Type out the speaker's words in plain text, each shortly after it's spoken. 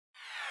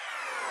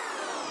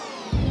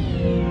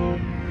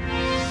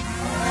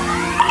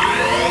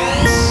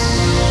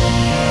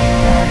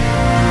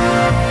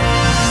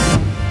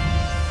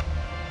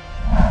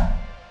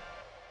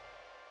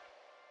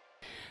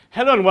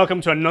Hello and welcome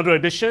to another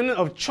edition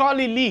of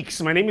Charlie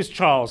Leaks. My name is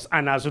Charles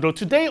Anazodo.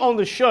 Today on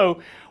the show,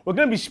 we're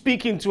going to be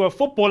speaking to a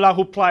footballer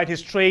who plied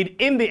his trade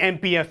in the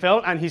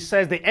MPFL, and he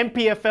says the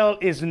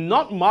MPFL is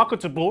not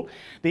marketable,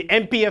 the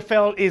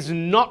MPFL is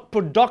not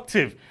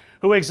productive.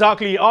 Who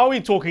exactly are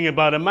we talking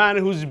about? A man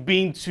who's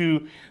been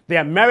to the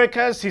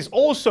Americas. He's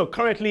also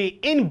currently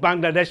in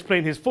Bangladesh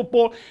playing his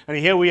football. And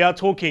here we are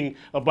talking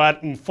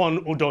about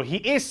Mfon Udoh. He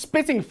is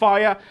spitting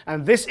fire,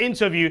 and this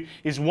interview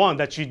is one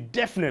that you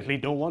definitely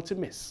don't want to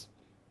miss.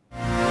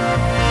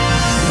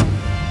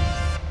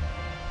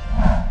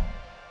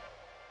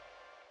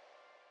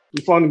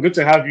 Mfon, good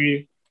to have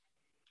you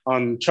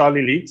on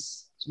Charlie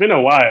Leaks. It's been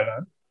a while,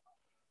 man.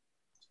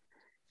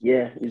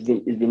 Yeah, it's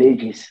been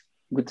ages.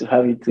 Good to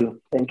have you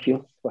too. Thank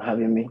you for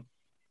having me.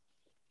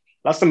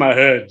 Last time I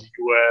heard,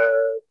 you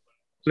were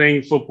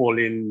playing football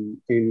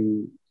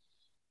in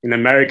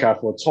America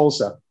for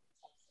Tulsa.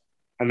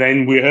 And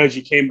then we heard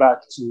you came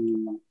back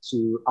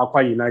to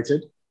Aqua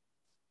United.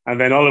 And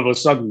then all of a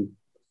sudden,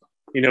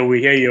 we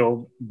hear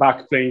you're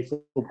back playing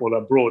football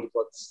abroad,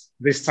 but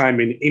this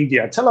time in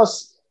India. Tell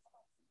us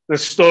the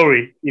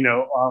story,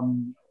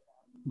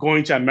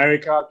 going to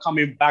America,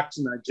 coming back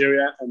to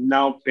Nigeria, and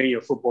now playing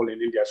your football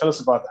in India. Tell us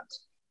about that.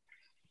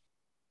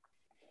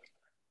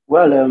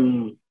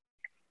 Well,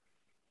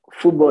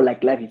 football,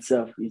 like life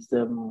itself, is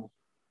it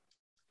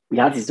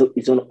has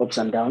its own ups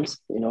and downs.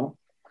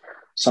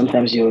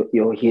 Sometimes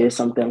you're here,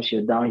 sometimes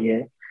you're down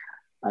here,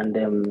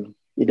 and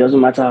it doesn't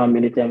matter how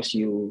many times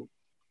you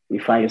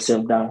find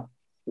yourself down.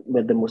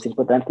 But the most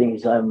important thing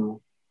is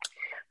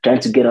trying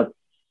to get up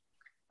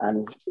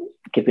and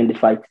keeping the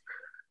fight.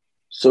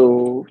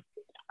 So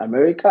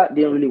America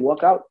didn't really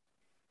work out.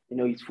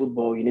 It's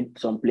football. You need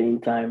some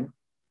playing time,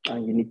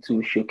 and you need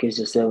to showcase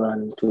yourself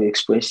and to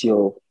express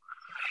your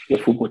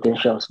full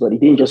potentials. But it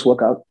didn't just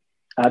work out.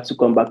 I had to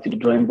come back to the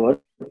drawing board,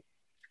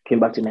 came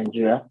back to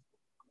Nigeria.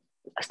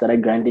 I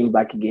started grinding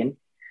back again.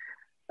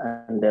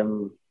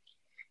 And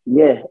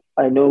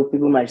I know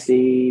people might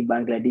say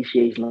Bangladesh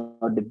is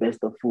not the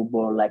best of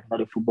football, like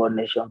not a football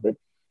nation, but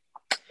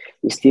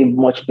it's still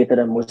much better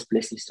than most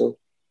places. So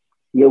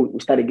yeah, we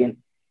start again.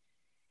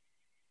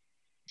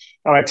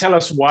 All right, tell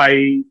us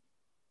why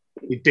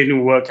it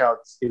didn't work out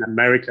in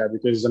America,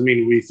 because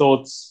we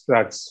thought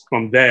that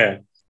from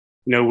there,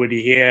 we'd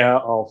hear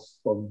of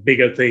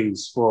bigger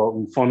things for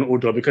Mfon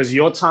Udoh, because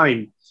your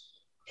time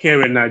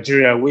here in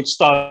Nigeria, which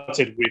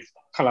started with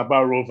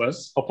Calabar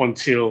Rovers up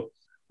until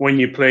when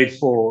you played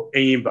for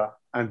Enyimba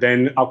and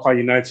then Aqua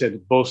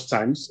United both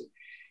times,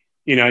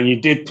 and you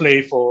did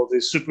play for the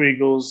Super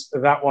Eagles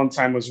that one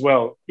time as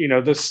well.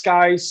 The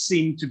sky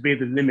seemed to be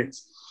the limit,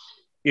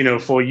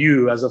 for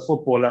you as a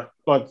footballer.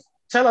 But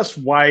tell us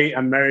why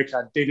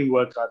America didn't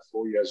work out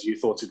for you as you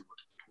thought it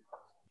would.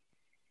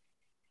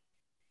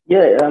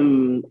 Yeah,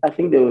 I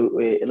think there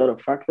were a lot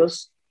of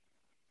factors.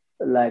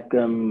 Like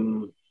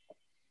from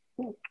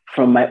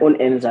my own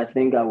ends, I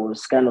think I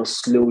was kind of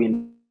slow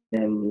in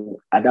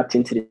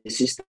adapting to the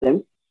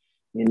system,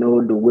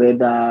 the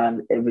weather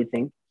and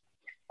everything.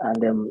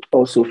 And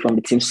also from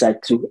the team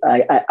side too,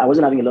 I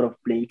wasn't having a lot of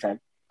playing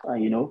time. I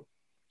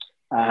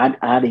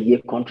had a year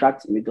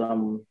contract with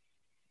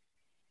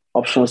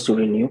options to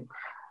renew.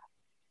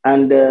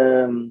 And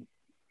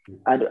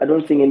I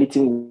don't think any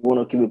team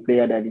want to keep a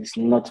player that is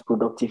not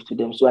productive to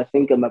them. So I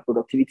think my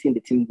productivity in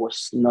the team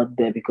was not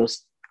there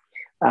because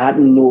I had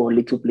no or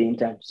little playing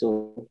time.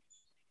 So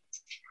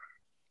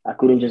I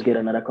couldn't just get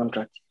another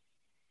contract.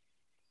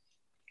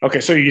 Okay,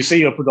 so you say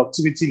your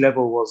productivity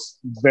level was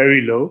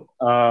very low,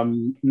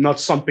 not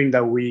something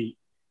that we,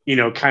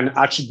 can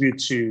attribute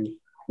to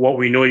what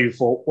we know you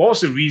for. What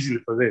was the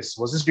reason for this?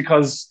 Was this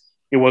because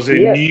it was a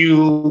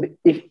new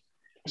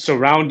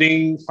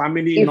surrounding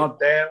family not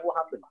there? What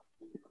happened?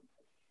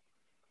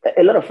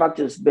 A lot of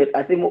factors, but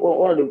I think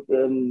one of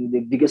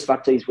the biggest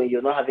factor is when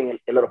you're not having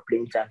a lot of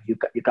playing time, you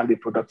can't be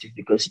productive,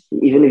 because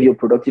even if you're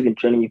productive in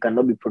training, you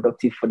cannot be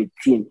productive for the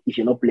team if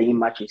you're not playing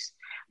matches.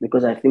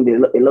 Because I think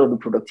a lot of the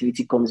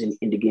productivity comes in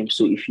the game.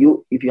 So if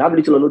you have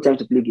little or no time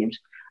to play games,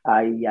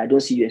 I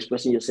don't see you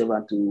expressing yourself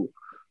and to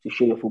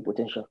show your full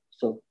potential.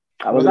 So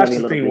I wasn't having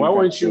a lot of playing time.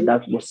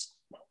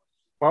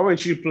 Why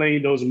weren't you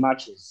playing those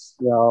matches?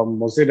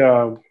 Was it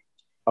a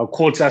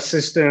quota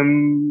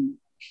system?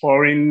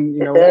 Foreign,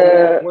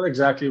 what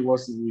exactly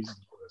was the reason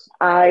for this?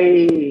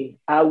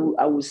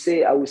 I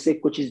would say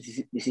coach's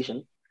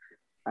decision,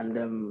 and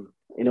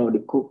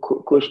the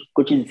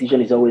coach's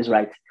decision is always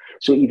right.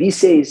 So if he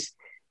says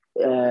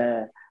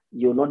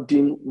you're not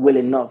doing well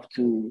enough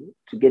to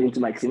get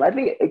into my team, I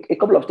think a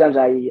couple of times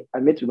I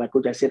met with my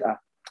coach. I said,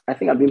 I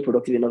think I'm being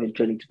productive enough in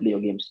training to play your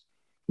games,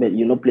 but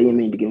you're not playing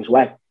me in the games.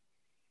 Why?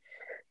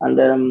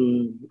 And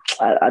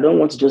I don't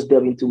want to just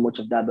delve into much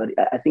of that, but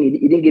I think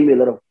it didn't give me a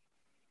lot of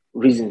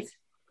reasons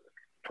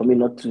for me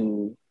not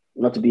to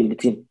be in the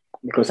team,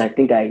 because I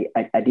think I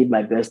did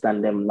my best,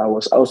 and I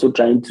was also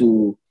trying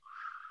to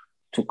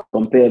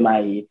compare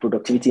my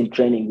productivity in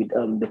training with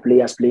the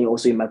players playing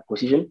also in my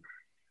position,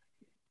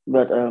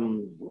 but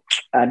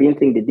I didn't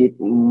think they did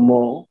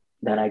more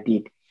than I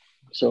did.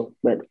 So,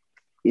 but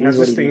It Has is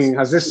what this it is. thing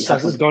has this It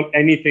has this happened. got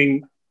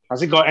anything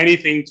has it got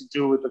anything to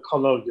do with the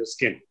color of your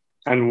skin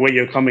and where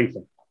you're coming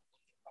from?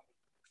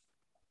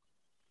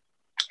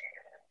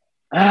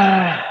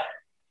 Ah,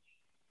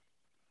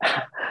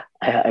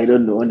 I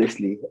don't know,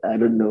 honestly. I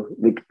don't know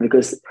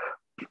because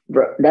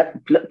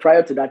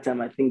prior to that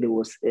time, I think there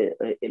was a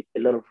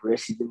lot of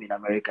racism in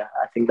America.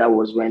 I think that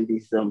was when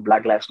this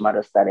Black Lives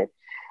Matter started,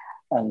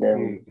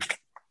 and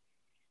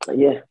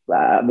yeah,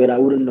 but I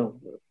wouldn't know.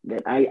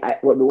 But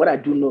what I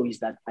do know is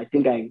that I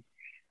think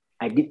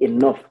I did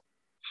enough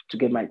to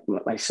get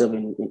myself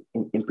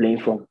in playing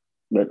form,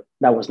 but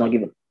that was not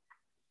given.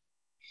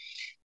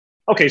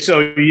 Okay, so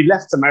you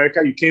left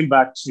America, you came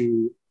back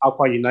to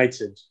Aqua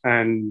United,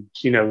 and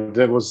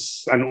there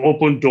was an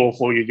open door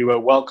for you. You were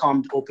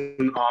welcomed,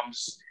 open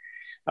arms.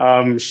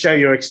 Share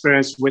your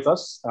experience with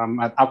us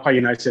at Aqua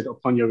United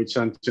upon your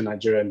return to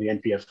Nigeria in the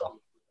NPFL.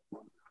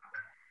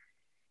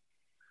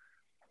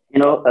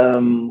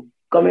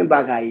 Coming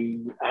back, I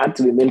had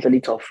to be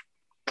mentally tough.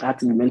 I had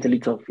to be mentally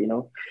tough.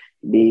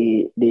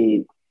 They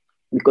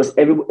because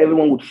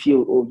everyone would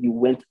feel, oh, you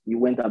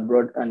went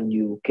abroad and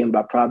you came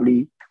back,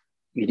 probably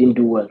you didn't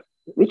do well,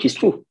 which is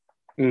true.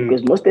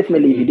 Because most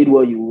definitely, if you did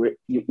well, you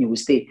will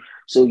stay.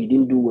 So you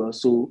didn't do well.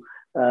 So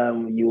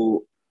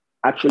you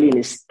actually in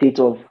a state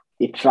of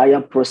a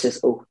trial process.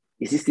 Oh,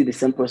 is he still the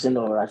same person,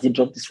 or has he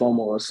dropped his form,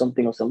 or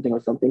something, or something,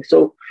 or something?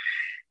 So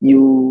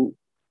you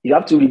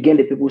have to regain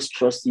the people's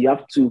trust. You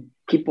have to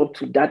keep up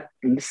to that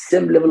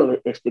same level of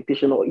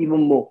expectation, or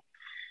even more.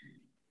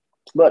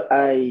 But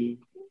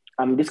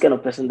I'm this kind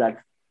of person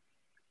that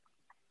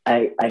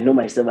I know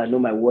myself. I know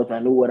my worth. I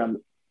know what I'm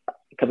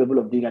capable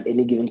of doing at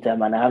any given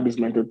time, and I have this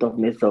mental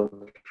toughness of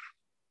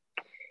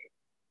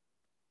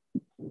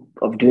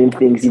doing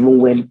things even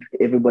when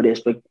everybody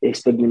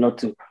expect me not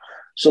to.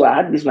 So I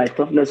had this my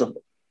toughness of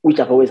which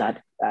I've always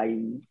had.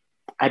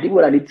 I did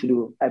what I need to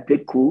do. I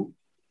played cool.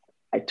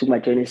 I took my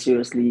training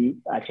seriously.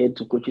 I adhered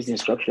to coach's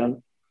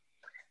instruction,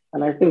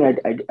 and I think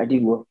I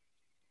did well.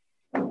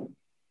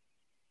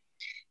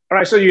 All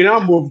right, so you now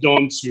moved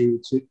on to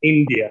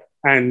India,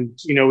 and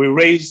we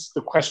raised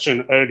the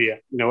question earlier.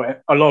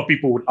 A lot of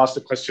people would ask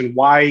the question,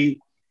 why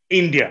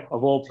India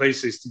of all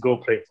places to go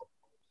play for?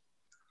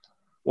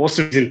 What's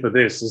the reason for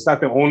this? Is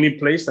that the only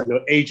place that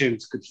your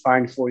agent could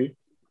find for you?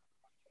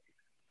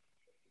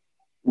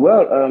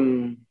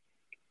 Well,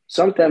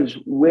 sometimes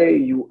where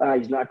you are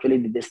is not actually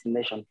the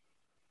destination.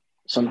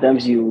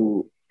 Sometimes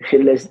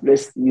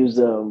let's use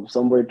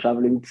somebody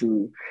traveling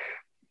to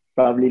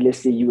probably, let's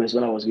say, US.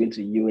 When I was going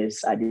to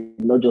US, I did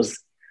not just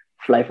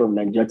fly from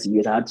Nigeria to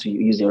US. I had to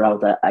use a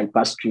route. I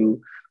passed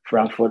through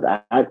Frankfurt.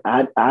 I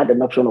had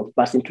an option of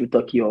passing through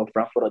Turkey or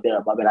Frankfurt or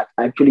thereabout, but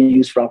I actually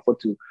used Frankfurt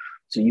to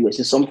US.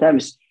 So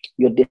sometimes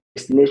your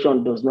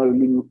destination does not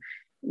really,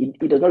 it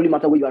does not really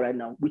matter where you are right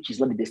now, which is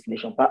not the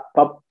destination.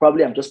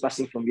 Probably I'm just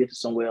passing from here to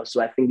somewhere else.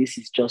 So I think this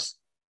is just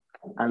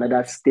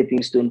another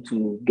stepping stone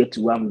to get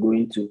to where I'm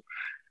going to.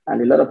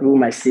 And a lot of people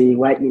might say,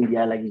 why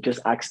India? Like you just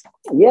asked.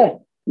 Yeah,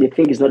 they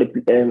think it's not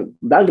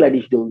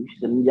Bangladesh, though,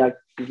 it's an India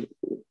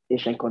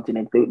Asian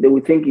continent. They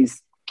would think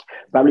it's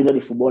probably not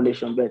a football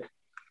nation, but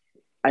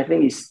I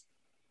think it's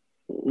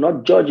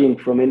not judging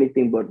from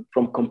anything, but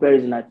from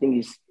comparison, I think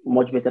it's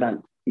better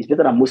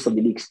than most of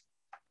the leagues.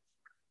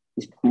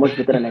 It's much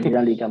better than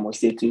Nigerian league, I must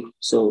say too.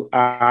 So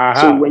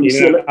when you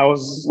see a lot,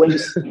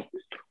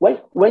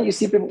 when you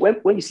see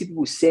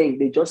people saying,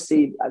 they just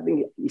say, I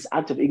think it's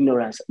out of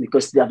ignorance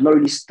because they have not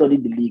really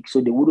studied the league,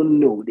 so they wouldn't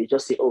know. They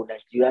just say, oh,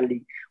 Nigerian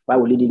league, why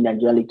would they need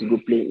Nigerian league to go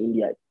play in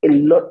India?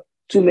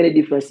 Too many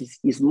differences.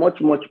 Is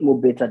much more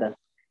better than.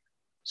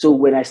 So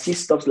when I see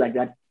stuff like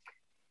that,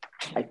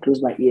 I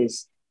close my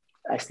ears.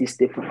 I still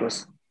stay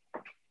focused.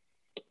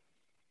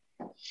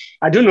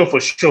 I do know for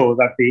sure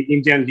that the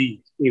Indian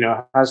league,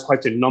 has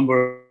quite a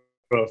number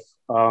of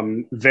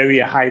very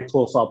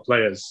high-profile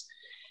players.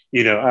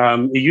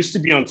 It used to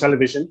be on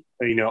television,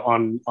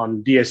 on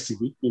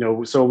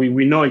DSTV. So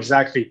we know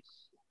exactly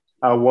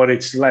what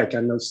it's like,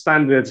 and the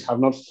standards have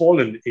not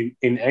fallen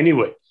in any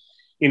way.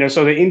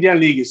 So the Indian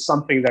league is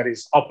something that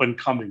is up and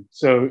coming.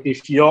 So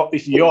if you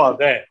are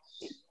there,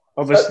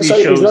 obviously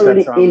shows it's not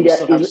really that India.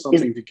 still have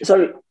something to give.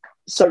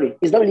 Sorry,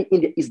 it's not really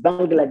India. It's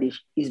Bangladesh.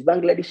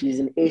 Bangladesh is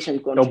an Asian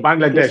country. Oh,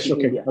 Bangladesh.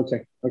 Okay. India.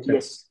 Okay.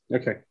 Yes.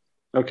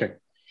 Okay.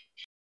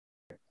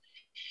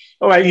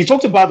 All right. You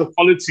talked about the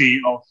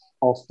quality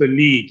of the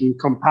league in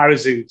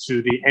comparison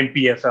to the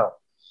NPFL.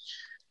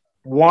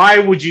 Why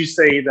would you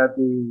say that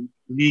the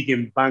league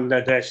in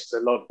Bangladesh is a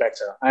lot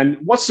better?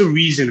 And what's the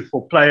reason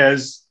for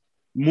players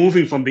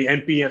moving from the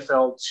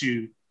NPFL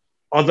to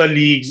other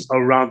leagues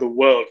around the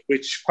world,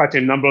 which quite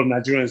a number of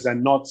Nigerians are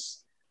not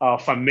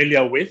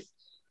familiar with?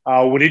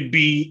 Would it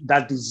be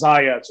that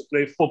desire to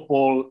play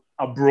football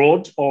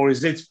abroad, or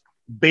is it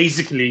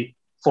basically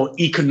for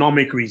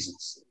economic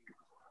reasons?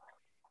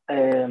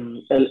 A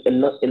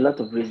lot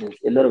of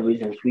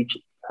reasons, which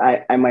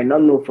I might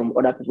not know from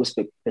other people's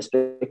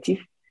perspective,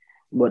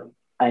 but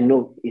I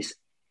know it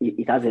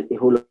has a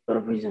whole lot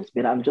of reasons.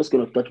 But I'm just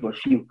going to touch on a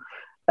few.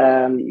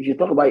 If you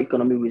talk about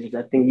economic reasons,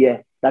 I think,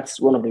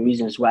 that's one of the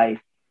reasons why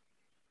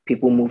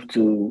people move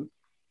to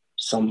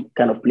some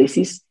kind of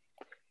places.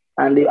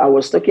 And I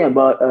was talking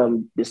about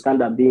the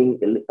standard being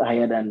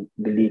higher than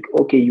the league.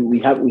 Okay, we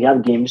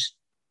have games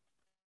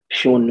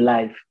shown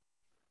live,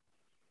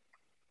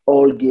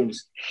 all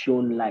games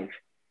shown live.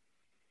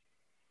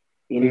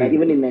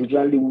 Even in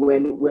Nigeria,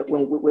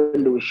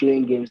 when they were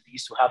showing games, they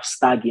used to have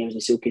star games. They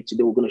say, okay,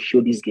 today we're going to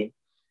show this game,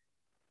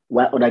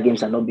 while other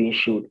games are not being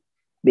showed.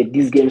 But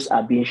these games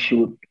are being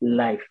showed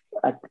live.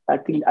 I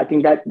think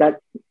that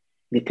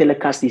the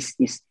telecast is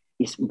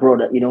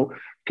broader. You know,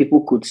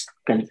 people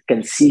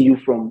can see you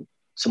from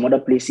some other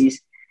places.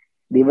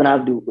 They even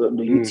have the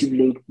YouTube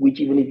link, which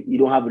even if you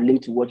don't have a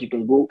link to watch, you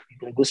can go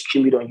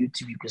stream it on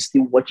YouTube. You can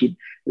still watch it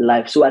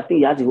live. So I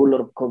think it has a whole lot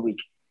of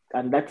coverage,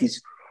 and that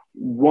is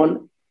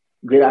one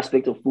great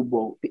aspect of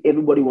football.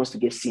 Everybody wants to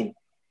get seen,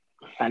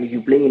 and if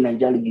you play in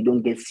Nigeria, you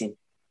don't get seen.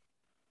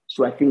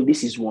 So I think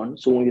this is one.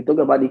 So when you talk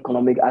about the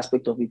economic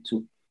aspect of it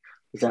too,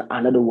 it's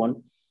another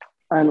one,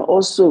 and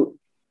also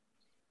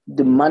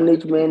the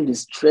management, the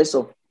stress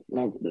of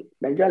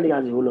Nigeria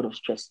has a whole lot of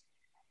stress.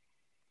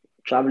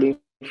 Traveling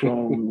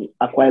from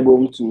Akwa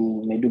Ibom to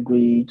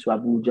Maiduguri to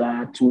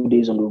Abuja, 2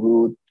 days on the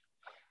road,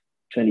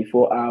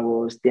 24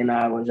 hours, 10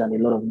 hours, and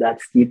a lot of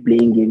that, still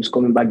playing games,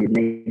 coming back the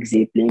next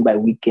day, playing by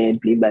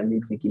weekend, playing by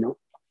midweek, you know.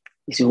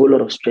 It's a whole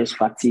lot of stress,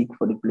 fatigue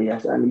for the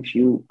players. And if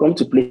you come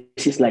to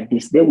places like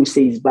this, they will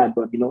say it's bad,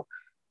 but, you know,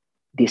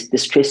 the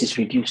stress is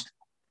reduced.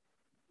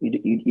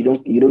 You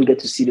don't get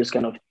to see those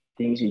kind of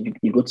things.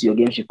 You go to your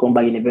games, you come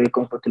back in a very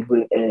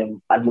comfortable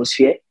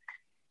atmosphere.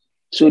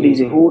 So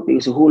there's a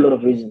whole lot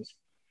of reasons.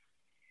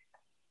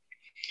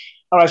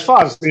 As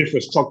far as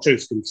infrastructure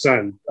is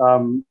concerned,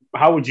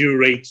 how would you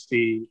rate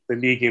the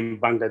league in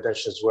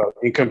Bangladesh as well,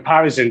 in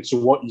comparison to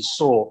what you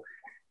saw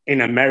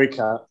in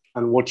America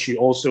and what you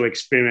also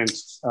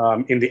experienced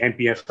in the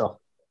NPFL?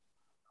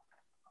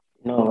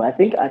 No, I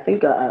think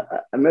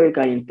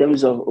America, in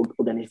terms of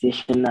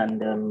organization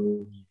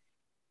and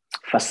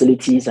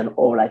facilities and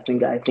all, I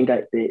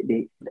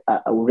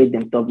will rate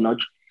them top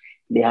notch.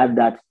 They have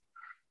that,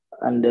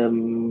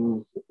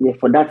 and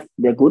for that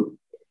they're good.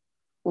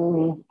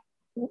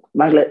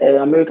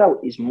 America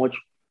is much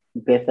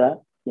better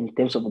in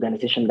terms of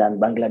organization than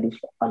Bangladesh,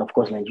 and of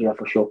course Nigeria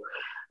for sure.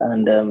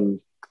 And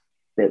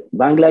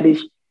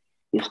Bangladesh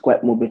is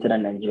quite more better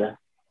than Nigeria.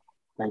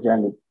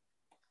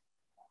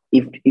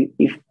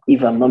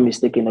 If I'm not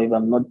mistaken, or if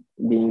I'm not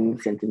being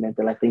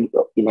sentimental, I think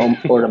in all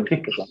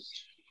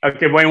ramifications.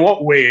 Okay, but in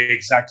what way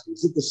exactly?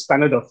 Is it the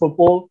standard of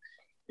football?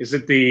 Is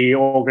it the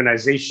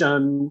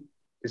organization?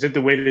 Is it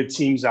the way the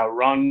teams are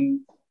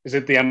run? Is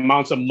it the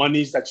amounts of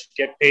monies that you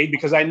get paid?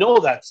 Because I know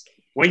that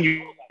when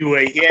you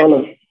were here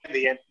in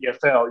the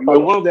NPFL, you were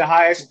one of the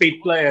highest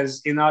paid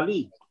players in our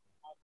league.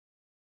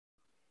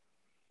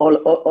 All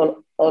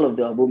of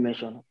the above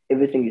mentioned,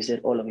 everything you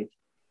said, all of it.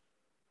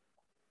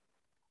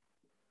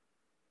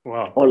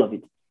 Wow. All of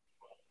it.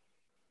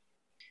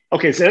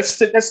 Okay, so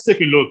let's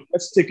take a look.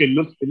 Let's take a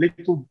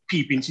little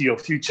peep into your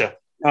future.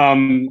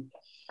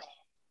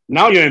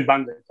 Now you're in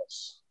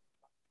Bangladesh.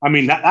 I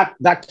mean,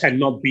 that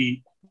cannot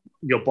be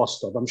your bus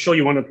stop. I'm sure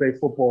you want to play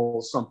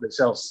football someplace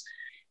else.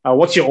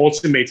 What's your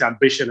ultimate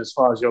ambition as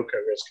far as your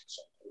career is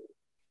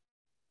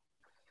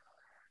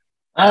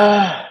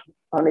concerned?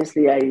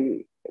 Honestly,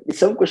 it's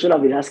some question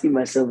I've been asking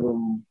myself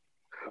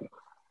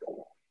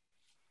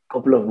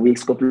couple of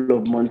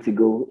months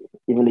ago,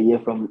 even a year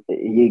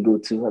ago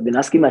too. I've been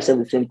asking myself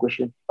the same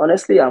question.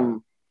 Honestly,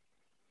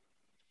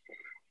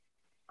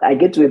 I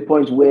get to a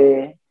point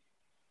where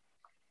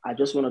I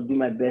just want to do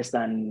my best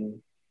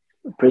and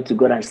pray to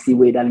God and see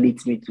where that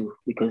leads me to,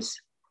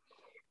 because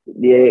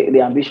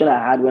the ambition I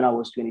had when I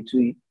was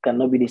 22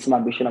 cannot be the same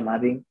ambition I'm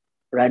having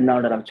right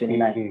now that I'm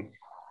 29. Mm-hmm.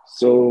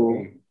 So,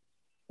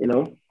 you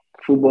know,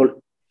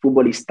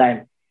 football is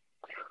time.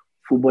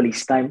 Football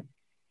is time.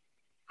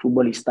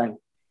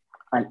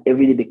 And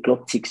every day the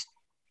clock ticks.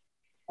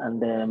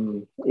 And,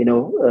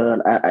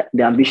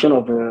 the ambition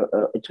of a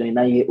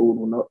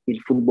 29-year-old in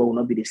football will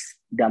not be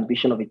the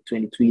ambition of a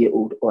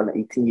 22-year-old or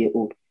an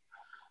 18-year-old.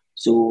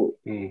 So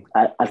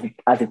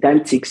as the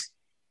time ticks,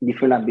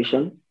 different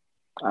ambition.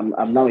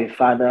 I'm now a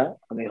father,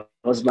 I'm a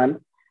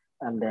husband,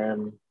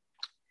 and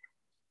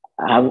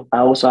I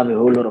also have a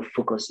whole lot of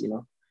focus, you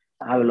know.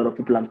 I have a lot of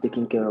people I'm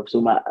taking care of.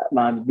 So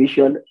my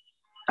ambition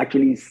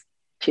actually is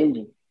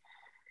changing.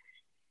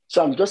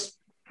 So I'm just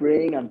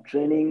praying, I'm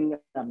training,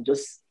 I'm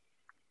just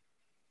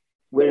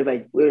wherever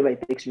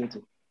it takes me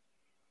to.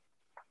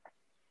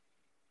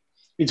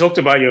 You talked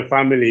about your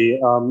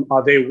family.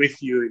 Are they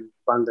with you in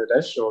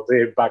Bangladesh or are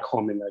they back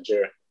home in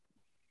Nigeria?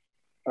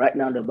 Right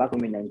now, they're back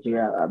home in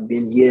Nigeria. I've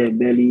been here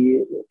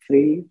barely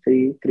three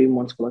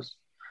months plus.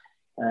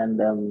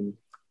 And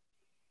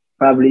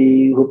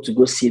probably hope to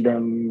go see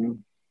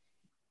them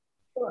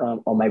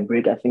on my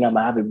break. I think I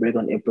might have a break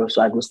on April,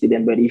 so I go see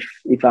them. But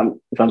if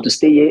I'm to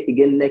stay here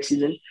again next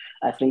season,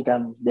 I think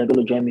they're going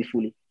to join me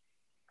fully.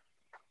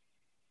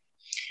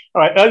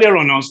 All right. Earlier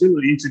on, I was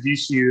going to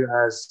introduce you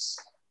as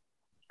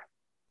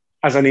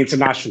an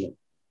international.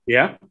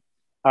 Yeah.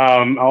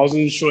 I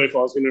wasn't sure if I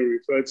was going to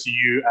refer to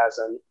you as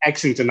an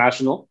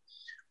ex-international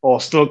or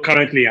still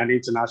currently an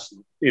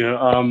international.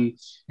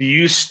 Do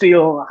you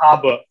still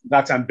harbor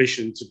that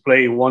ambition to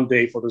play one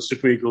day for the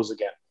Super Eagles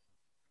again?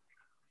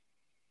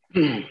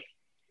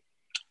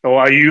 Or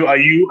are you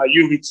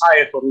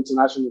retired from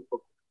international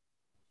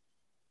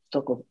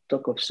football?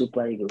 Talk of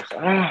Super Eagles.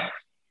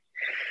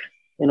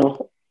 You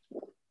know,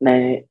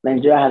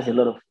 Nigeria has a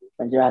lot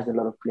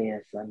of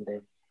players, and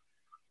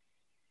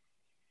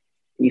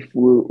if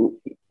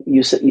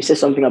you say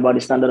something about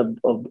the standard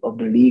of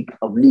the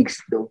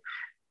leagues though.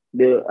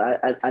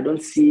 I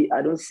don't see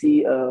a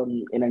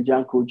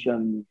Nigerian coach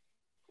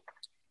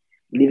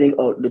leaving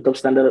the top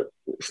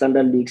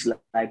standard leagues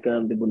like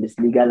the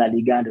Bundesliga, La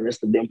Liga, and the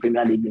rest of them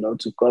Premier League,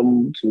 to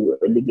come to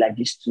a league like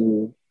this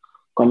to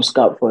come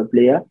scout for a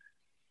player.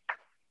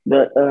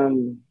 But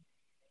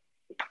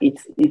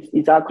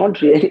it's our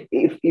country.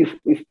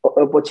 If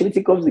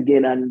opportunity comes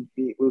again and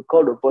we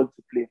call upon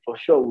to play, for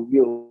sure we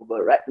will.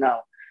 But right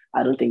now,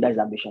 I don't think that's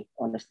ambition,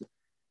 honestly.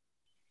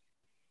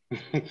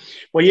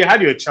 Well, you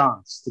had your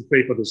chance to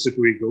play for the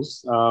Super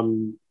Eagles.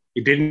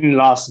 It didn't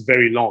last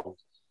very long.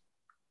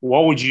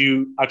 What would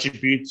you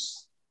attribute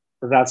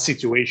that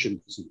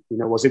situation to?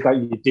 Was it that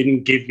you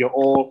didn't give your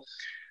all,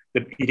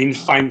 that you didn't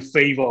find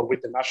favor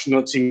with the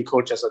national team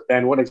coaches at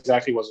then? What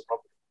exactly was the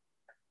problem?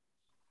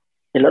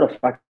 A lot of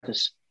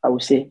factors. I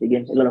would say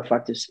again, a lot of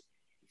factors.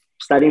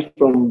 Starting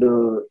from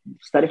the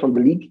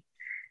league,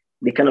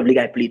 the kind of league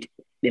I played,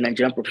 the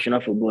Nigerian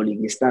Professional Football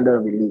League, the standard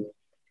of the league.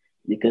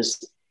 Because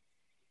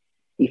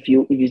if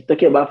you're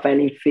talking about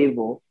finding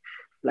favor,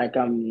 like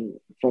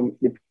from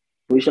the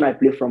position I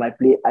play from, I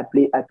play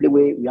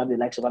where we have the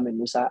likes of Ahmed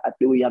Musa, I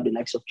play where you have the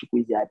likes of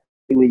Chukwueze, I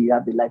play where you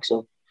have the likes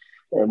of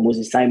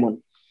Moses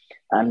Simon,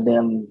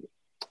 and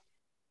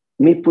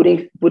me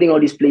putting all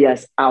these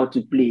players out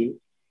to play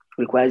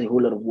requires a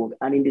whole lot of work.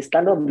 And in the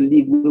standard of the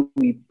league where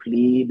we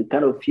play, the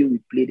kind of field we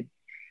play,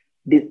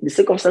 the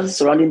circumstances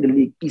surrounding the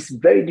league, it's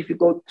very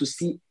difficult to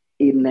see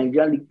a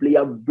Nigerian league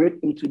player break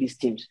into these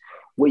teams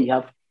where you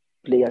have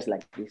players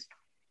like this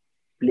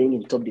playing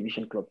in top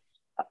division club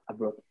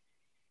abroad.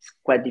 It's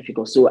quite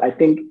difficult. So I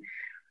think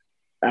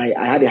I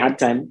had a hard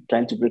time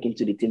trying to break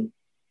into the team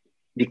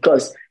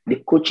because the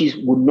coaches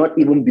would not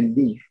even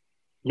believe,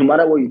 no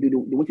matter what you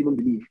do, they won't even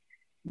believe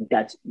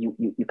that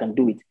you can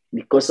do it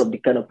because of the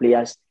kind of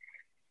players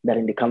that are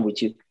in the camp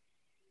with you.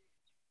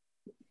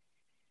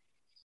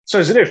 So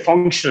is it a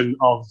function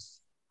of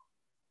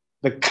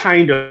the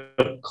kind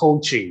of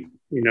coaching,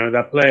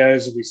 that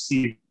players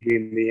receive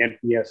in the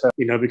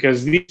NPFL?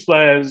 Because these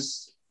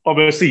players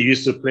obviously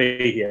used to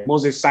play here.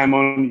 Moses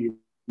Simon, you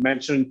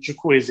mentioned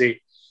Chukwueze,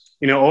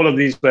 all of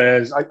these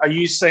players. Are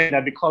you saying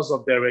that because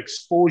of their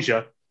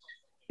exposure,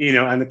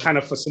 and the kind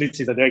of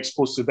facilities that they're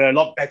exposed to, they're a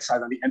lot better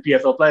than the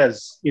NPFL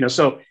players?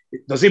 So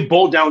does it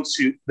boil down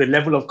to the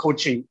level of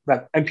coaching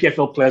that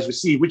NPFL players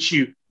receive, which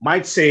you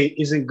might say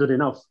isn't good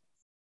enough?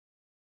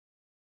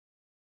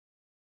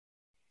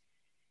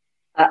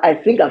 I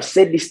think I've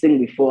said this thing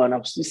before, and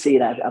I've still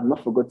saying it. I've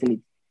not forgotten it.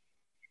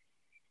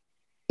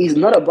 It's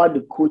not about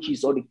the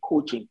coaches or the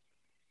coaching.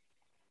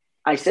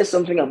 I said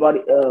something about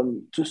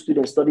two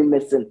students studying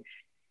medicine.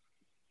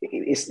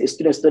 A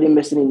student studying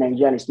medicine in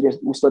Nigeria and a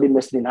student who studied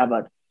medicine in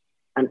Harvard.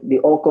 And they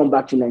all come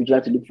back to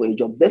Nigeria to look for a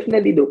job.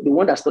 Definitely, the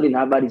one that studied in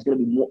Harvard is going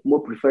to be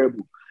more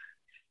preferable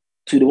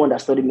to the one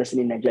that studied medicine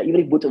in Nigeria,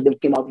 even if both of them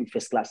came out with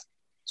first class.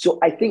 So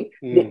I think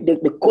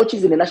the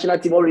coaches in the national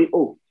team already,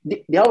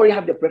 they already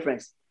have their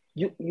preference.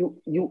 You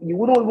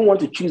wouldn't even want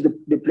to choose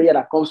the player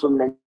that comes from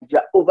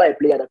Nigeria over a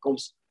player that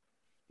comes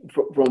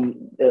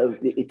from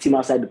a team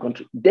outside the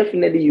country.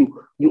 Definitely,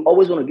 you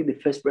always want to give the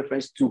first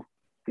preference to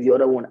the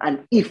other one.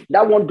 And if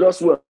that one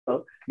does well,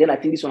 then I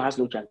think this one has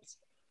no chance.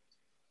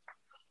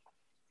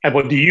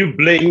 But do you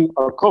blame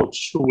a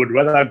coach who would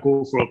rather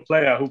go for a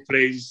player who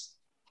plays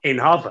in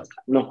Harvard?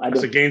 No, I don't.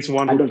 As against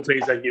one who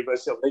plays at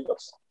University of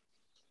Lagos.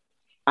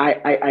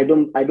 I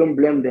don't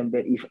blame them.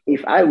 But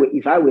if I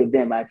were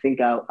them, I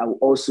think I would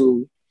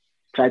also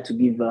try to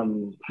give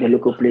the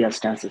local players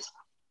chances.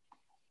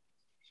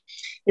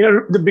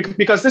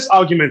 Because this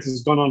argument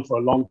has gone on for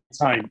a long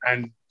time,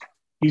 and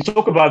you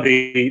talk about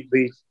the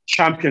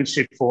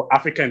championship for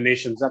African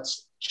nations.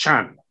 That's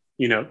CHAN.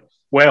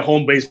 Where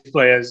home-based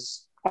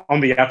players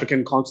on the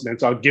African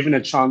continent are given a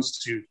chance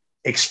to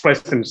express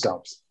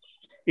themselves.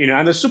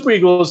 And the Super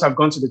Eagles have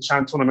gone to the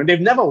CHAN tournament.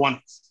 They've never won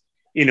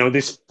it,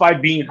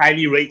 despite being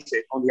highly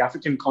rated on the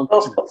African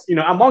continent.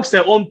 Amongst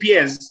their own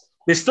peers,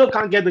 they still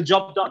can't get the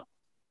job done.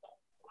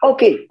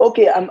 Okay.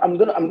 I'm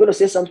gonna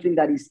say something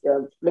that is.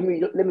 Let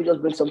me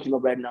just bring something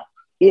up right now.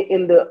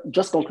 In the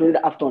just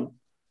concluded AFCON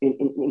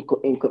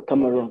in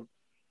Cameroon,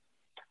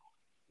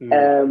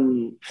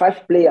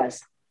 5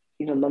 players,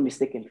 if I'm not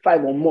mistaken,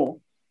 5 or more.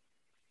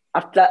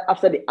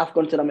 After the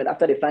AFCON tournament,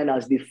 after the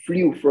finals, they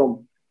flew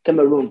from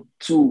Cameroon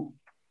to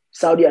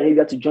Saudi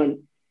Arabia to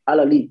join Al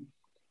Ahly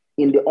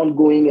in the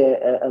ongoing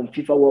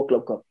FIFA World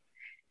Club Cup.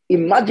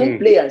 Imagine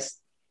players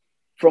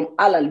from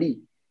Al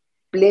Ahly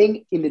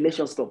playing in the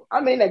Nations Cup.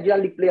 How many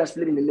Nigerian League players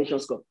played in the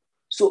Nations Cup?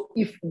 So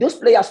if those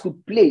players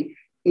could play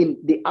in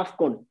the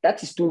AFCON,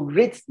 that is to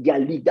rate their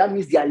league. That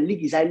means their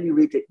league is highly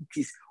rated. It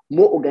is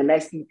more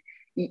organized.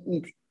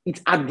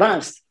 It's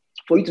advanced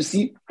for you to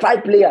see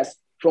 5 players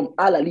from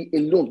Al Ahly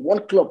alone,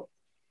 one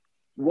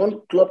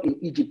club in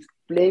Egypt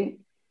playing.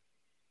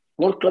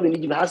 One club in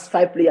Egypt has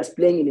 5 players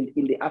playing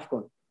in the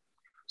AFCON.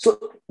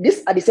 So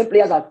these are the same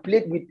players that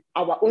played with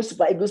our own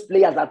Super Eagles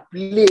players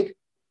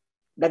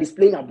that is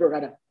playing abroad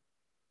rather.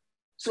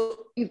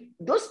 So if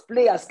those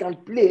players can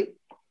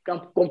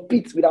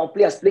compete with our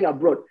players playing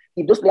abroad,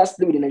 if those players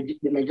play with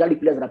the Nigerian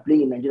players that are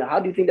playing in Nigeria, how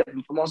do you think the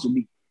performance will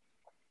be?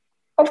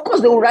 Of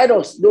course, they will ride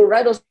us. They will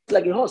ride us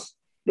like a horse.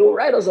 They will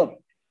ride us up.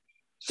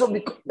 So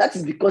that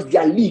is because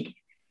their league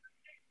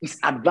is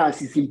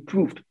advanced, is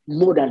improved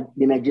more than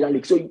the Nigerian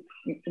league. So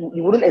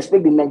you wouldn't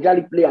expect the Nigerian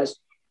league players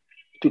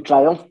to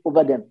triumph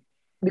over them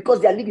because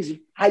their league is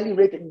highly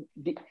rated.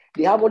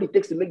 They have what it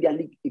takes to make their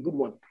league a good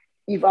one.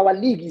 If our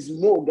league is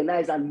more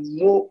organized and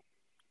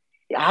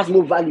has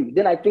more value,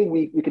 then I think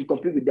we can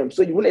compete with them.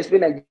 So you wouldn't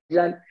expect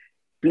Nigerian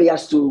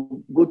players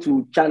to go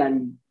to China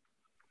and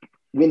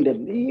win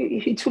them.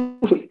 It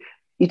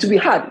will be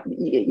hard.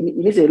 It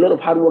needs a lot of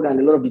hard work and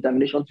a lot of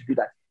determination to do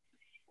that.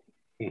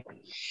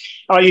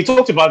 You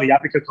talked about the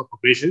Africa Cup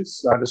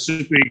operations. The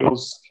Super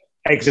Eagles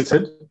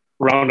exited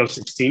round of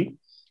 16,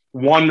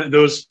 won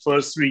those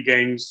first 3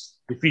 games,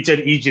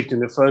 defeated Egypt in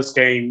the first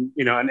game,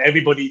 and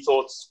everybody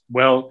thought,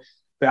 well,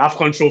 the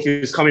AFCON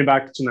trophy is coming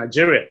back to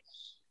Nigeria.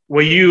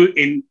 Were you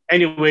in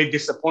any way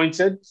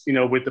disappointed,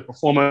 with the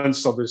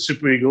performance of the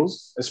Super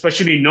Eagles,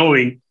 especially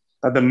knowing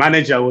that the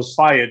manager was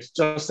fired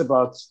just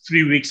about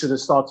 3 weeks at the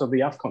start of the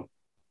AFCON?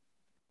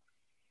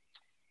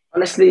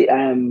 Honestly,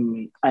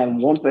 I'm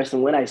one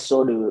person. When I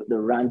saw the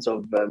rants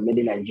of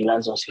many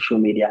Nigerians on social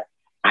media,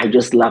 I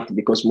just laughed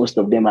because most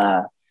of them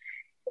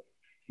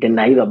they're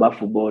naive about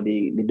football.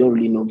 They don't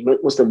really know.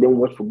 Most of them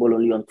watch football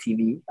only on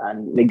TV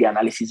and make the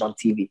analysis on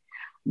TV.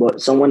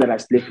 But someone that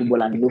has played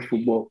football and know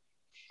football,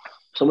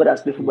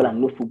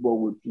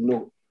 would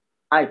know.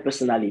 I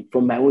personally,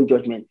 from my own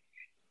judgment,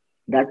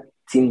 that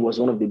team was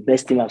one of the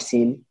best teams I've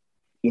seen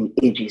in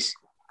ages.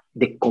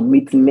 The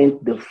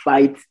commitment, the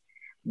fight,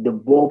 the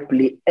ball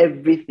play,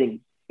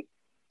 everything.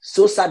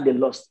 So sad they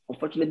lost.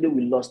 Unfortunately,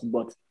 we lost,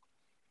 but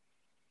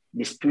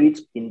the spirit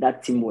in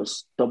that team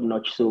was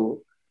top-notch.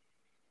 So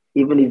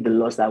even if they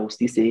lost, I will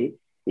still say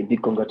a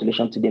big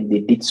congratulations to them. They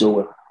did so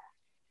well.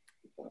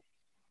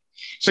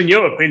 So in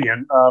your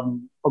opinion,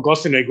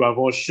 Augustine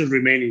Eguavoen should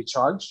remain in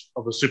charge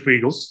of the Super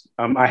Eagles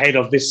ahead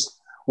of this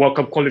World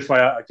Cup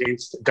qualifier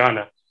against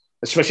Ghana,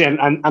 especially,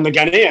 and the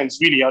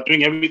Ghanaians really are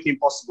doing everything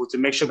possible to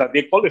make sure that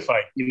they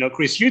qualify.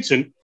 Chris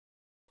Hughton,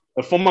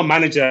 the former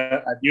manager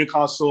at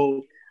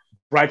Newcastle,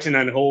 Brighton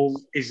and Hove,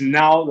 is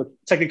now the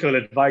technical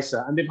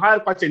advisor, and they've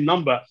hired quite a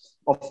number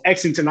of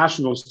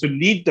ex-internationals to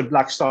lead the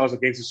Black Stars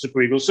against the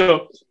Super Eagles.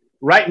 So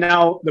right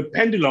now, the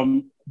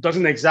pendulum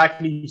doesn't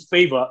exactly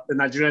favor the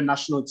Nigerian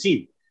national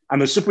team,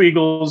 and the Super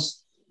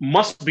Eagles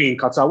must be in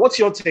Qatar. What's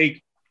your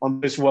take on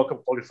this World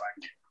Cup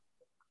qualifying?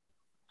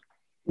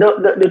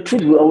 The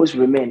truth will always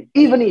remain.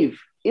 Even if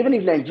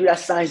Nigeria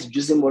signs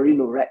Jose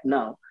Mourinho right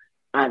now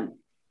and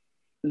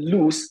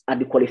lose at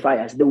the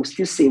qualifiers, they will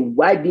still say,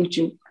 why didn't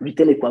you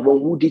retain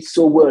Eguavoen who did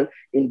so well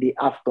in the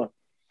AFCON?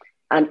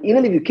 And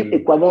even if you keep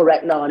Eguavoen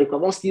right now and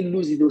Eguavoen still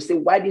loses, they'll say,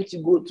 why didn't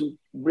you go to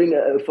bring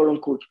a foreign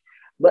coach?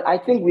 But I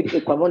think with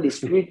Eguavoen,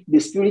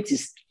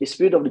 the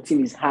spirit of the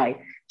team is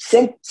high.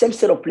 Same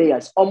set of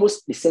players,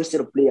 almost the same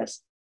set of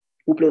players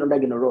who played under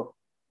Gennaro.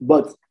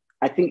 But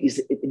I think it's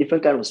a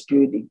different kind of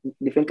spirit,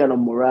 a different kind of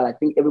morale. I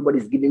think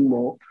everybody's giving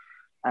more.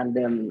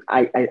 And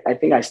I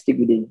think I stick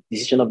with the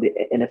decision of the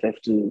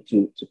NFF to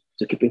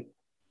keep it.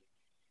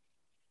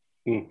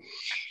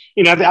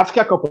 The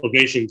Africa Cup of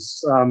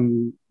Nations,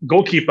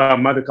 goalkeeper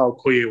Maduka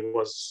Okoye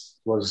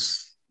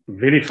was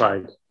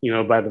vilified,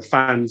 by the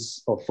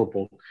fans of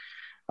football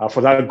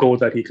for that goal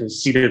that he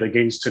conceded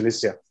against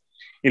Tunisia.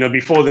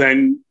 Before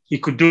then, he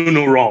could do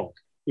no wrong,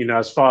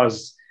 as far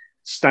as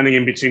standing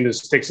in between the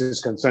sticks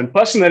is concerned.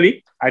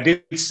 Personally, I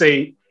did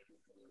say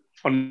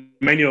on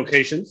many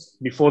occasions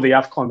before the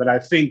AFCON that I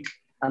think,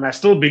 and I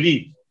still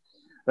believe,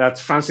 that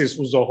Francis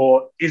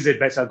Uzoho is a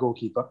better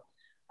goalkeeper.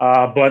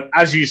 But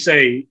as you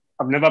say,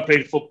 I've never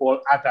played football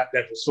at that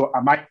level, so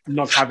I might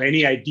not have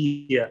any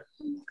idea.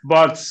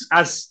 But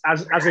as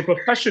a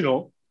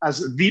professional,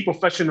 as the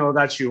professional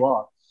that you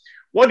are,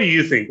 what do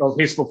you think of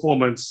his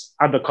performance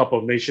at the Cup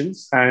of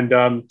Nations?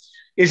 And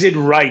is it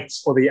right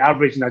for the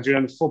average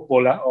Nigerian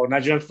footballer or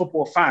Nigerian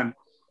football fan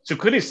to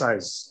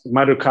criticize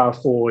Maduka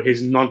for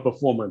his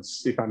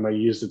non-performance, if I may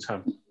use the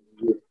term?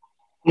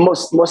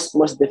 Most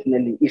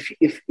definitely.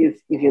 If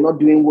you're not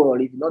doing well,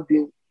 if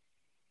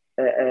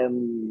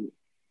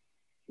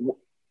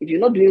you're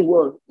not doing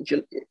well,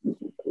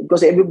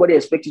 because everybody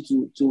expects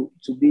you to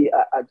be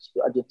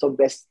at the top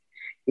best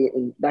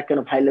in that kind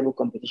of high level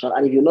competition,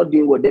 and if you're not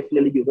doing well,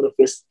 definitely you're going to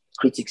face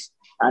critics.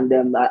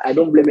 And I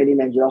don't blame any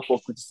Nigerian for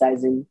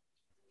criticizing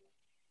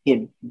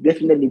him.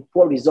 Definitely,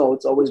 poor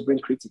results always bring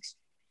critics.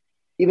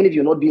 Even if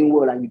you're not doing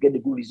well and you get the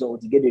good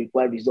results, you get the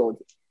required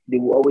result, they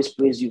will always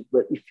praise you.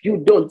 But if you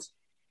don't,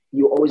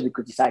 you'll always be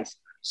criticized.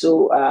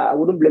 So I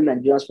wouldn't blame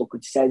Nigerians for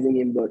criticizing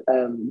him. But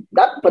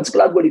that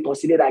particular goal he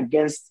considered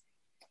against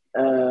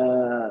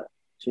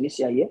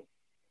Tunisia, yeah?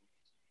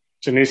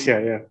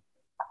 Tunisia, yeah.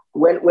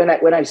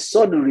 When I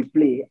saw the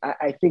replay,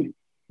 I think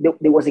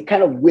there was a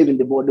kind of wave in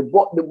the ball. The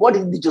ball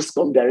didn't just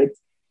come direct.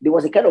 There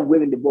was a kind of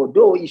wave in the ball,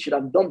 though he should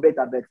have done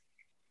better, but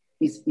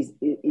it's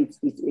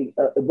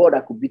a ball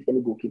that could beat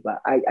any goalkeeper.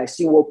 I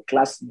see world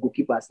class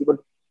goalkeepers, even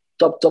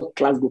top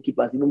class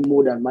goalkeepers, even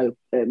more than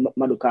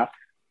Maduka,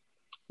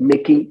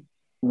 making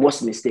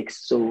worse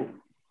mistakes. So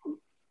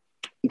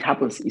it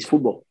happens. It's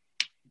football.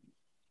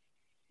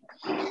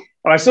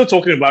 All right, still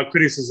talking about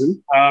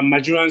criticism.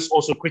 Nigerians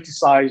also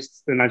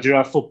criticized the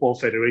Nigeria Football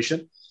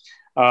Federation,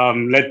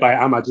 led by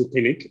Amadou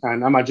Pinnick.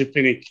 And Amadou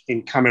Pinnick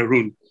in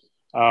Cameroon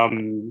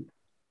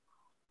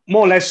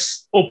more or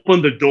less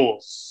opened the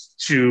doors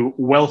to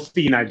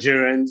wealthy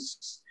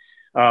Nigerians,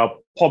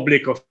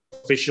 public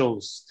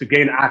officials to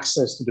gain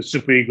access to the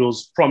Super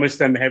Eagles, promised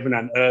them heaven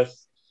and earth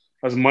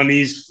as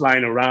money's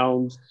flying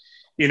around.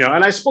 And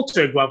I spoke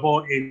to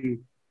Eguavo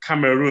in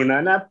Cameroon,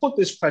 and I put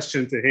this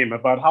question to him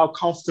about how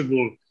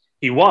comfortable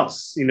he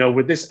was,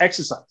 with this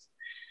exercise.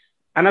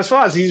 And as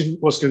far as he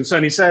was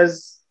concerned, he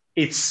says,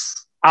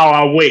 it's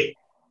our way.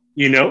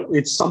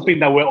 It's something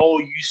that we're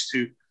all used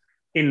to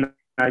in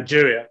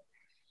Nigeria.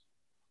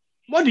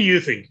 What do you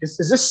think? Is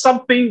this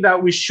something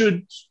that we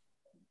should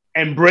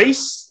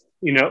embrace,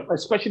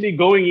 especially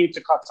going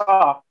into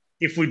Qatar,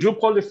 if we do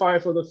qualify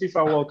for the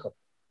FIFA World Cup?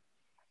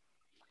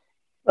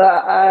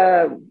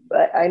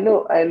 I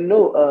know.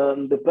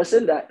 The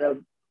person that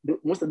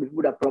most of the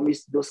people that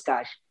promised those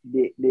cash,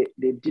 they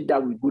did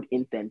that with good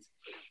intent.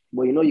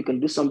 But you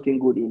can do something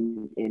good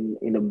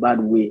in a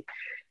bad way.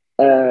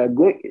 I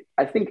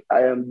think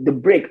the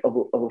break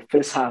of a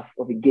first half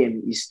of a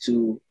game is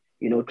to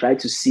try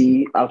to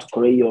see how to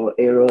correct your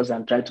errors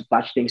and try to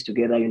patch things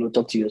together.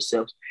 Talk to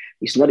yourselves.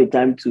 It's not a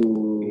time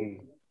to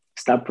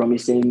start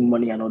promising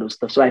money and all those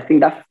stuff. So I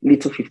think that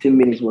little 15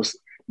 minutes was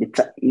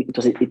it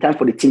was a time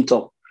for the team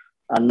talk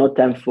and not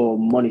time for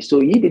money. So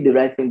he did the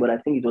right thing, but I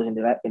think it was in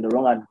the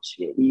wrong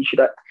atmosphere. He should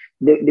have.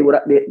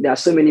 There are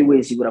so many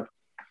ways he would have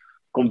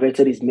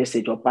converted his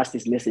message or passed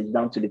his message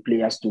down to the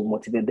players to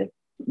motivate them.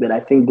 But I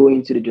think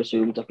going to the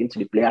dressing room, talking to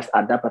the players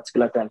at that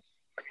particular time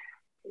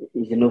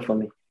is a no for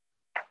me.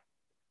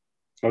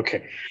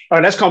 Okay. All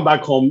right, let's come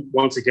back home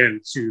once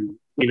again to,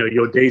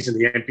 your days in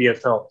the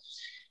NPFL.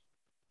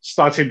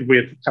 Started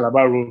with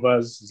Calabar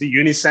Rovers, the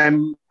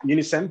Unisem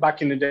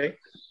back in the day,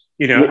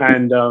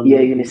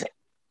 Unisem.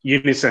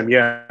 Unisem,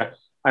 yeah.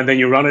 And then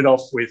you run it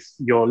off with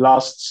your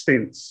last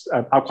stint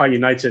at Aqua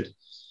United.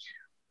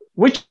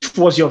 Which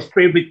was your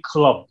favorite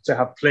club to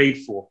have played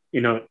for,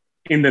 in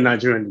the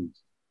Nigerian league?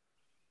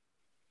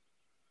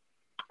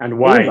 And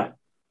why?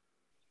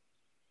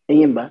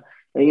 Enyimba,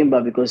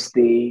 because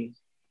they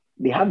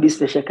have this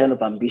special kind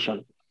of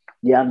ambition.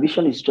 Their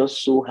ambition is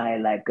just so high,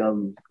 like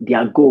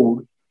their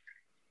goal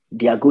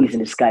is in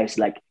the sky. It's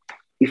like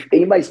if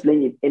anybody is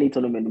playing in any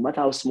tournament, no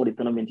matter how small the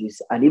tournament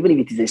is, and even if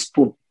it is a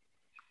spoon,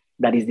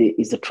 that is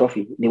the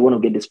trophy. They want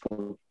to get the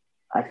spoon.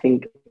 I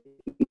think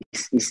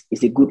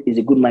it's a good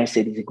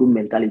mindset. It's a good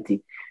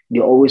mentality.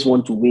 They always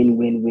want to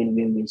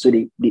win. So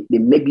they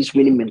make this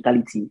winning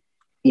mentality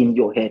in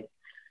your head.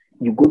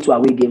 You go to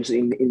away games. So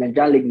in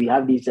Nigerian league, we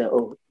have this.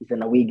 It's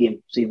an away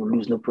game, so if you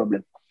lose, no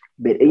problem.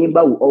 But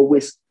Enyimba will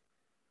always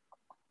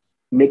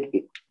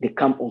make the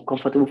camp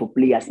uncomfortable for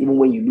players, even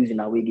when you lose in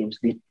away games.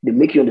 They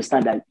make you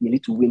understand that you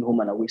need to win home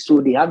and away.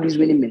 So they have this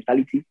winning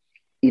mentality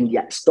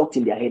stuck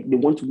in their head. They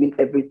want to win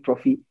every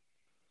trophy.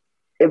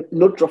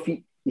 No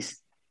trophy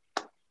is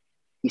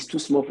too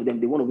small for them.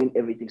 They want to win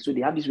everything. So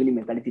they have this winning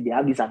mentality. They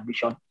have this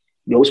ambition.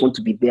 They always want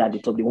to be there at the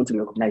top. They want to be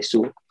recognized.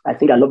 So I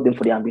think I love them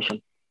for their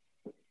ambition.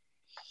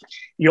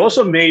 You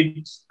also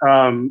made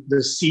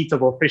the seat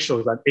of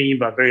officials at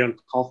Enyimba very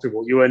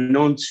uncomfortable. You were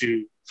known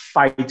to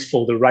fight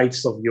for the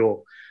rights of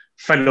your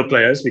fellow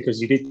players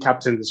because you did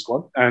captain the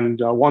squad. And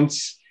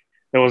once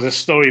there was a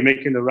story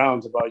making the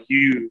rounds about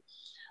you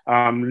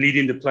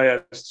leading the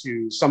players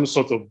to some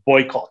sort of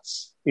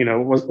boycotts.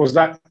 Was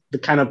that the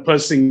kind of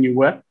person you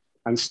were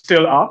and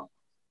still are?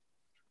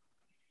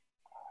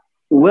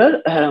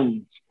 Well,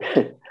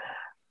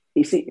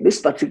 you see, this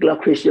particular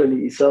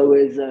question is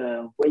always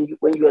when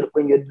you're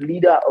the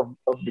leader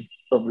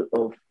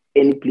of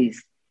any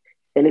place,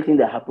 anything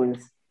that happens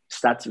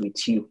starts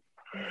with you.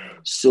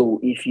 So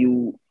if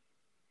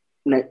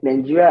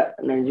Nigeria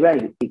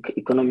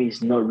economy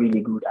is not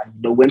really good,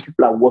 and when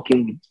people are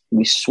working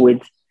with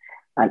sweat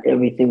and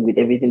everything with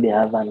everything they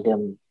have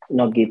and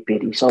not get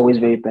paid, it's always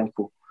very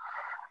painful.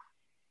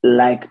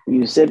 Like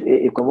you said,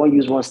 if I want to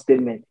use one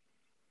statement,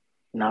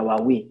 in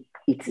our way.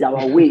 It's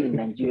our way in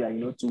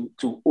Nigeria,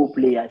 to owe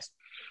players.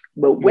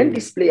 But when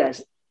these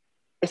players,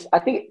 I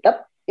think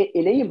that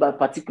in Enyimba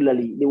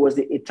particularly, there was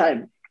a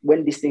time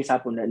when these things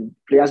happened and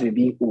players were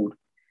being owed.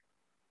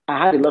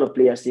 I had a lot of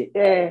players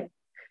say,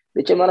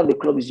 The chairman of the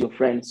club is your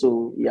friend,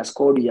 so he has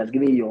called you, he has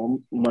given you your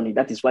own money.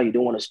 That is why you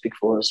don't want to speak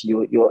for us.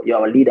 You're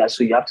our leader,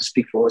 so you have to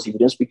speak for us. If you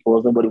don't speak for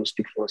us, nobody will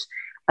speak for us.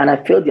 And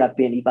I felt their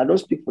pain. If I don't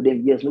speak for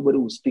them, yes, nobody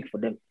will speak for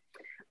them.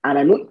 And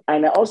I know,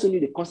 and I also knew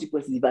the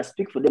consequences. If I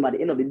speak for them, at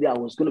the end of the day, I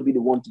was going to be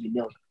the one to be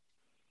nailed.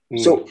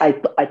 So I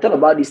thought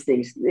about these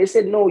things. They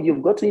said, no,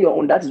 you've gotten your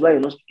own. That is why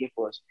you're not speaking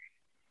for us.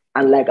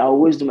 And like I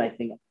always do my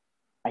thing,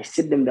 I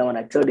sit them down and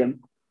I tell them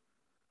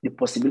the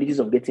possibilities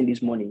of getting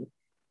this money.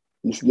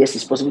 Yes,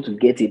 it's possible to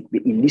get it,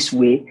 but in this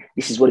way,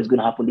 this is what is going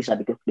to happen. These are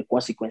the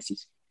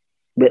consequences.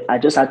 But I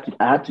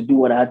had to do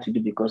what I had to do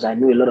because I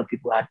knew a lot of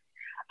people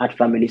had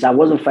families. I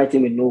wasn't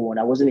fighting with no one.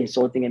 I wasn't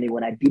insulting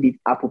anyone. I did it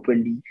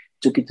appropriately,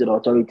 took it to the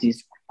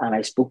authorities, and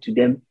I spoke to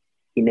them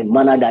in a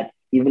manner that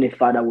even a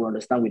father will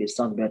understand with his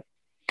son. But,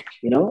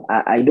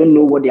 I don't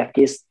know what their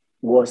case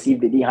was, if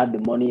they didn't have the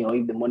money or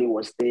if the money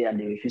was there and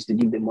they refused to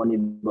give the money.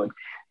 But,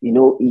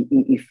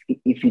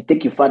 if you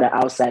take your father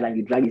outside and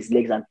you drag his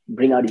legs and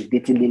bring out his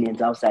dating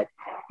lenience outside,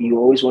 you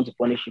always want to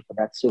punish him for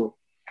that. So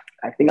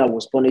I think I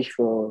was punished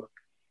for,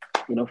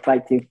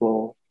 fighting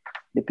for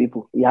the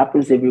people. It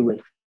happens everywhere.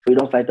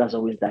 Freedom fighters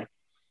always die.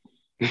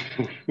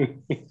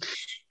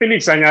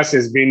 Felix Anyas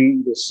has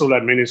been the sole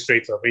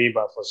administrator of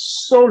Enyimba for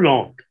so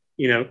long,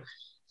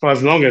 for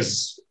as long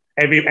as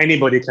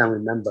anybody can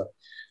remember.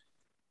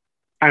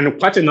 And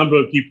quite a number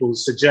of people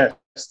suggest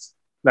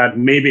that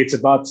maybe it's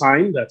about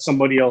time that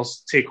somebody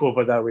else take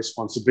over that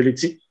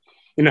responsibility.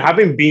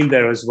 Having been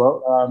there as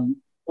well,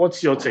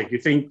 what's your take? You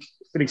think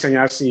Felix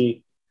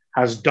Anyas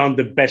has done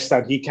the best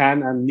that he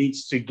can and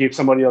needs to give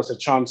somebody else a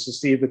chance to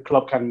see if the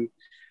club can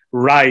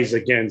rise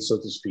again, so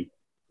to speak?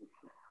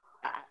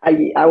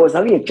 I was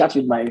having a chat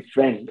with my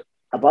friend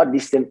about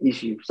this same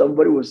issue.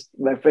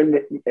 My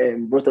friend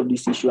brought up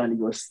this issue and he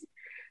was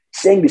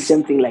saying the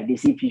same thing like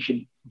this, if he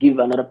should give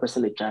another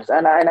person a chance.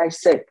 And I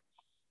said,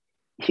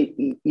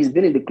 he's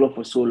been in the club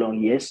for so long,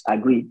 yes, I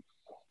agree.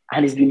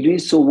 And he's been doing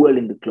so well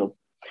in the club.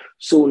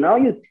 So now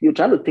you're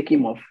trying to take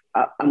him off.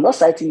 I'm not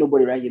citing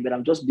nobody right here, but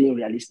I'm just being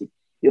realistic.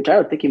 You're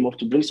trying to take him off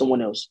to bring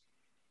someone else.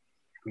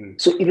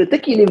 So if you're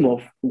taking him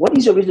off, what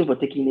is your reason for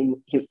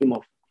taking him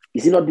off?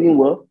 Is he not doing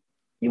well?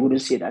 You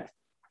wouldn't say that.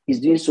 He's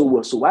doing so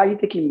well. So why are you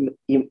taking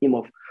him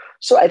off?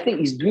 So I think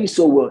he's doing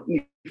so well.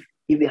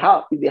 If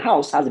the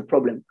house has a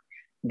problem,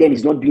 then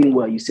he's not doing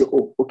well. You say,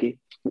 oh, okay,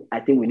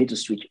 I think we need to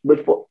switch.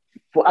 But for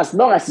as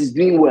long as he's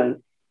doing well,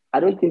 I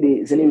don't think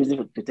there's any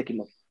reason to take him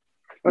off.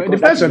 It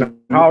depends on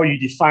how you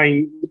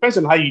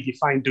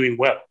define doing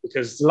well.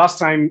 Because the last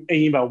time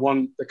Enyimba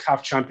won the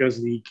CAF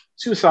Champions League,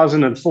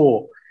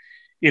 2004,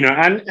 and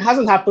it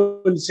hasn't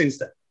happened since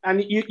then.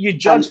 And you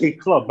judge a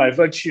club by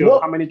virtue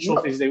of how many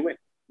trophies they win.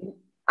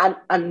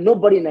 And no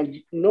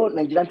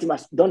Nigerian team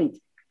has done it.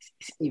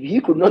 If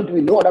he could not do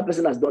it, no other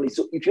person has done it.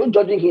 So if you're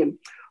judging him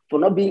for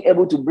not being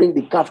able to bring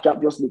the CAF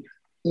Champions League,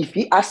 if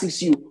he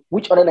asks you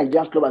which other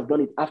Nigerian club has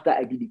done it after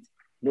I did it,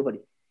 nobody.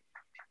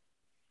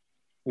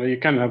 Well, you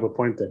can have a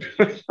point there.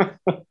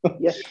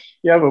 Yes.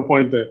 You have a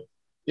point there.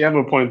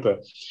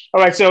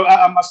 All right. So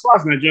as far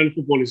as Nigerian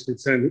football is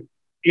concerned,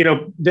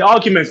 the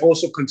argument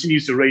also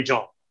continues to rage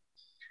on.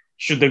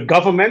 Should the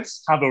government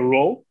have a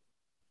role,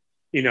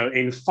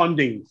 in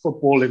funding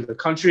football in the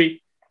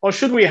country, or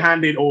should we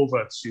hand it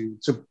over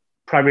to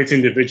private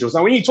individuals?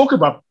 And when you talk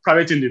about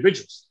private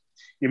individuals,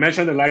 you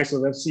mentioned the likes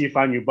of FC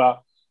Ifeanyi,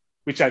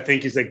 which I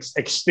think is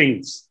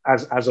extinct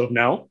as of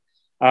now.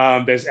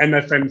 There's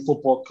MFM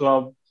Football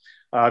Club.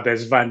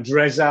 There's Van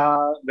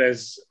Dreza.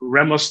 There's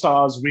Remo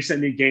Stars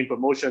recently gained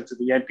promotion to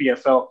the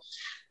NPFL.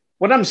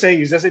 What I'm saying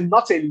is there's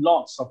not a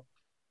lot of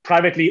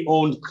privately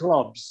owned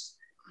clubs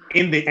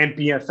in the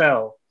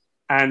NPFL,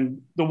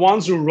 and the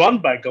ones who run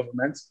by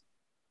government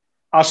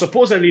are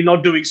supposedly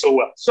not doing so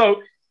well.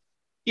 So,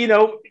 we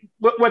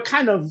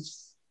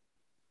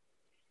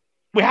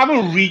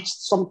haven't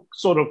reached some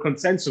sort of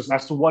consensus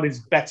as to what is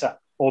better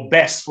or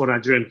best for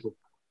Nigerian football.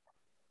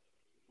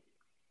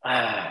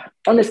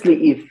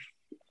 Honestly, if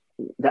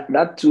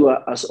that too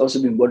has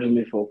also been bothering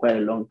me for quite a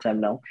long time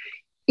now.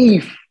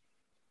 If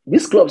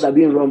these clubs are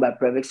being run by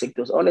private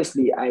sectors,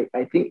 honestly, I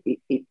think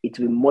it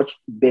will be much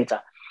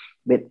better.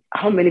 But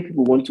how many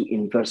people want to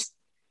invest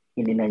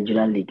in the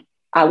Nigerian league?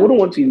 I wouldn't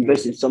want to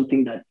invest in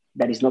something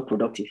that is not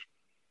productive.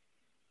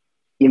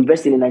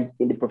 Invest in the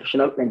Nigerian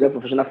Professional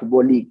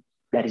Football League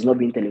that is not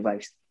being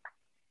televised.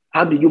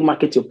 How do you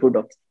market your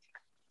product?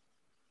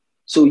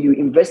 So you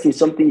invest in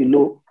something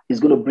is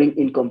going to bring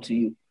income to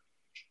you.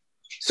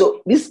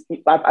 So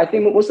I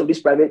think most of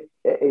these private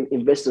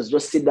investors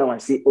just sit down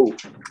and say, oh,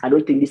 I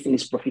don't think this thing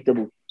is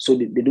profitable. So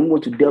they don't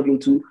want to delve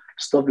into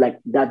stuff like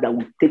that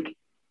will take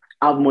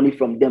out money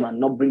from them and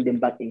not bring them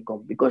back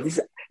income. Because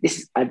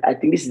I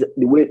think this is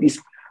the way these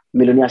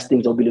millionaires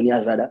think, or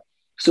billionaires rather.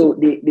 So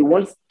they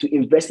want to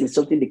invest in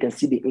something they can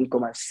see the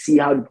income and see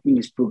how the thing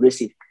is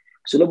progressive.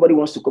 So nobody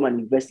wants to come and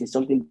invest in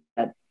something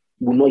that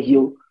will not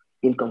yield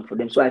income for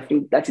them. So I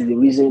think that is the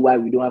reason why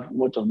we don't have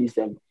much of these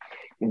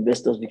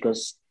investors,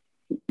 because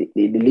the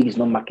league is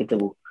not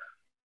marketable.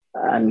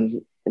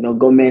 And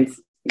Nigerian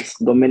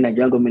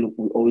government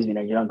will always be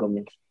Nigerian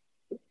government.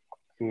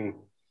 Mm.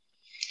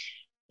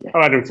 Yeah.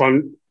 All right,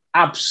 Mfon,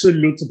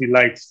 absolute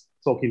delight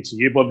talking to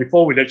you. But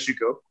before we let you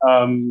go,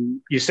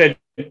 you said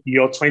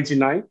you're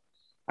 29,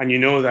 and you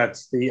know that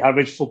the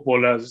average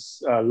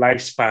footballer's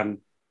lifespan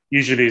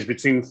usually is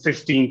between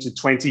 15 to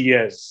 20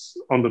 years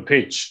on the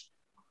pitch.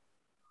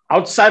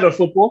 Outside of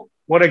football,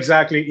 what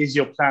exactly is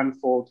your plan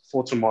for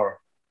tomorrow?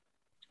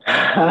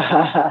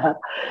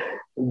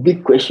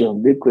 Big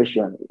question, big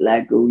question.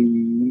 Like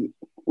we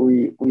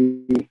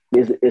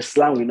there's a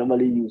slang we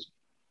normally use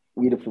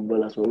with the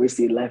footballers where we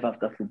say life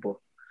after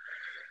football.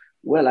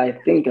 Well, I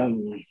think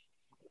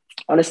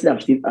honestly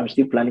I'm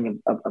still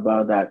planning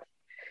about that.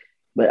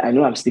 But I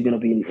know I'm still gonna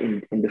be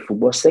in the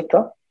football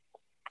sector.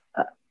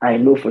 I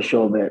know for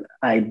sure, but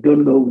I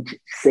don't know which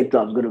sector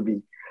I'm gonna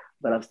be.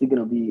 But I'm still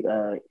gonna be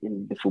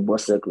in the football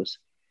circles.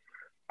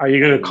 Are you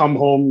going to come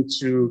home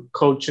to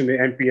coach in the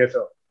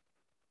NPFL?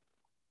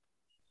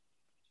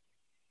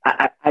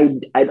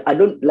 I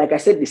don't, like I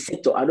said, the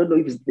sector. I don't know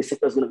if the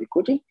sector is going to be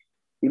coaching,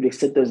 if the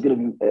sector is going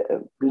to be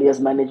players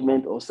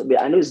management or something.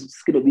 I know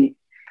it's going to be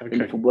in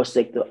the football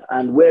sector,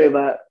 and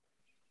wherever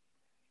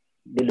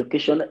the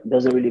location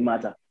doesn't really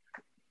matter.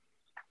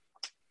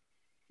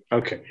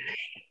 Okay.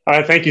 All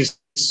right. Thank you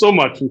so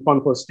much,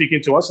 Mfon, for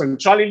speaking to us on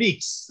Charlie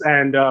Leaks.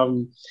 And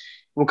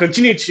we'll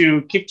continue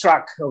to keep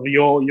track of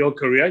your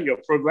career, your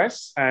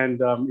progress.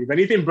 And if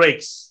anything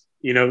breaks,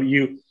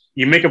 you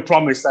make a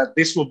promise that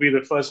this will be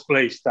the first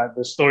place that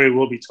the story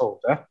will be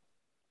told. Huh?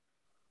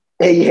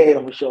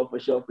 Yeah, for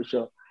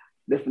sure.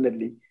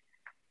 Definitely.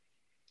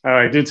 All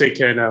right. Do take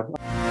care now.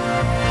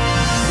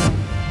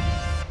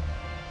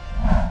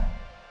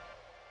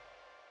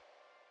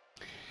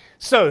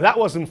 So that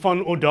was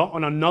Mfon Udoh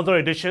on another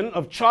edition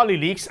of Charlie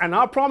Leaks, and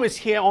our promise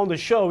here on the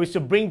show is to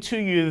bring to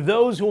you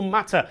those who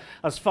matter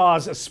as far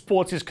as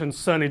sport is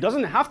concerned. It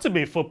doesn't have to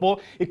be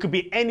football, it could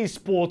be any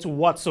sport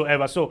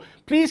whatsoever. So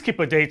please keep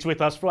a date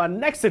with us for our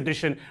next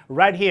edition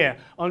right here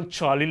on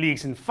Charlie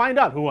Leaks and find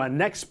out who our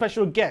next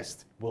special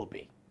guest will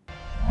be.